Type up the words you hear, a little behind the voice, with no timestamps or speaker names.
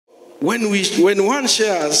when one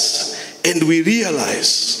shares and we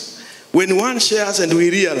realize,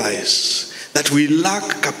 that we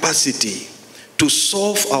lack capacity to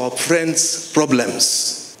solve our friends'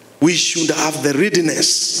 problems, we should have the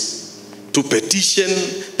readiness to petition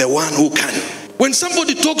the one who can. When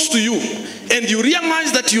somebody talks to you and you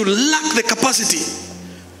realize that you lack the capacity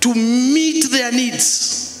to meet their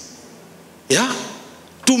needs,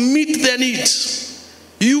 to meet their needs,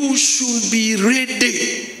 you should be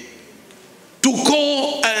ready to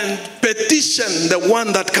go and petition the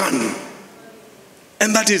one that can.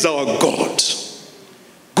 And that is our God.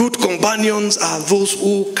 Good companions are those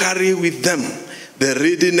who carry with them the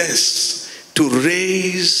readiness to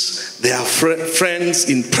raise their friends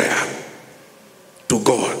in prayer to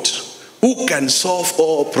God, who can solve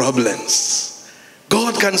all problems.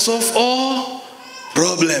 God can solve all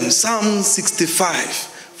problems. Psalm 65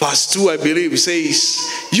 verse 2, I believe, says,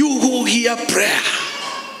 you who hear prayer,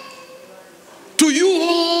 to you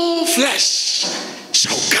all flesh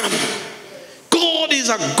shall come. God is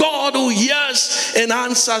a God who hears and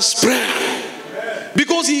answers prayer.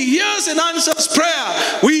 Because he hears and answers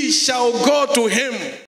prayer, we shall go to him.